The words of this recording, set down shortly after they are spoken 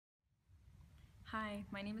Hi,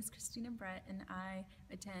 my name is Krystina Brett and I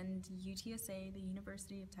attend UTSA, the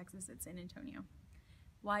University of Texas at San Antonio.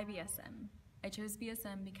 Why BSM? I chose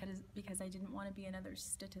BSM because I didn't want to be another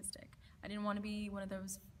statistic. I didn't want to be one of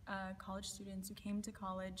those college students who came to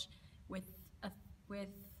college with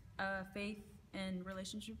a faith and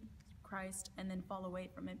relationship with Christ and then fall away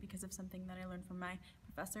from it because of something that I learned from my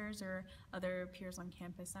professors or other peers on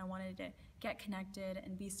campus. I wanted to get connected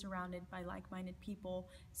and be surrounded by like-minded people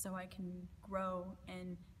so I can grow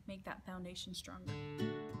and make that foundation stronger.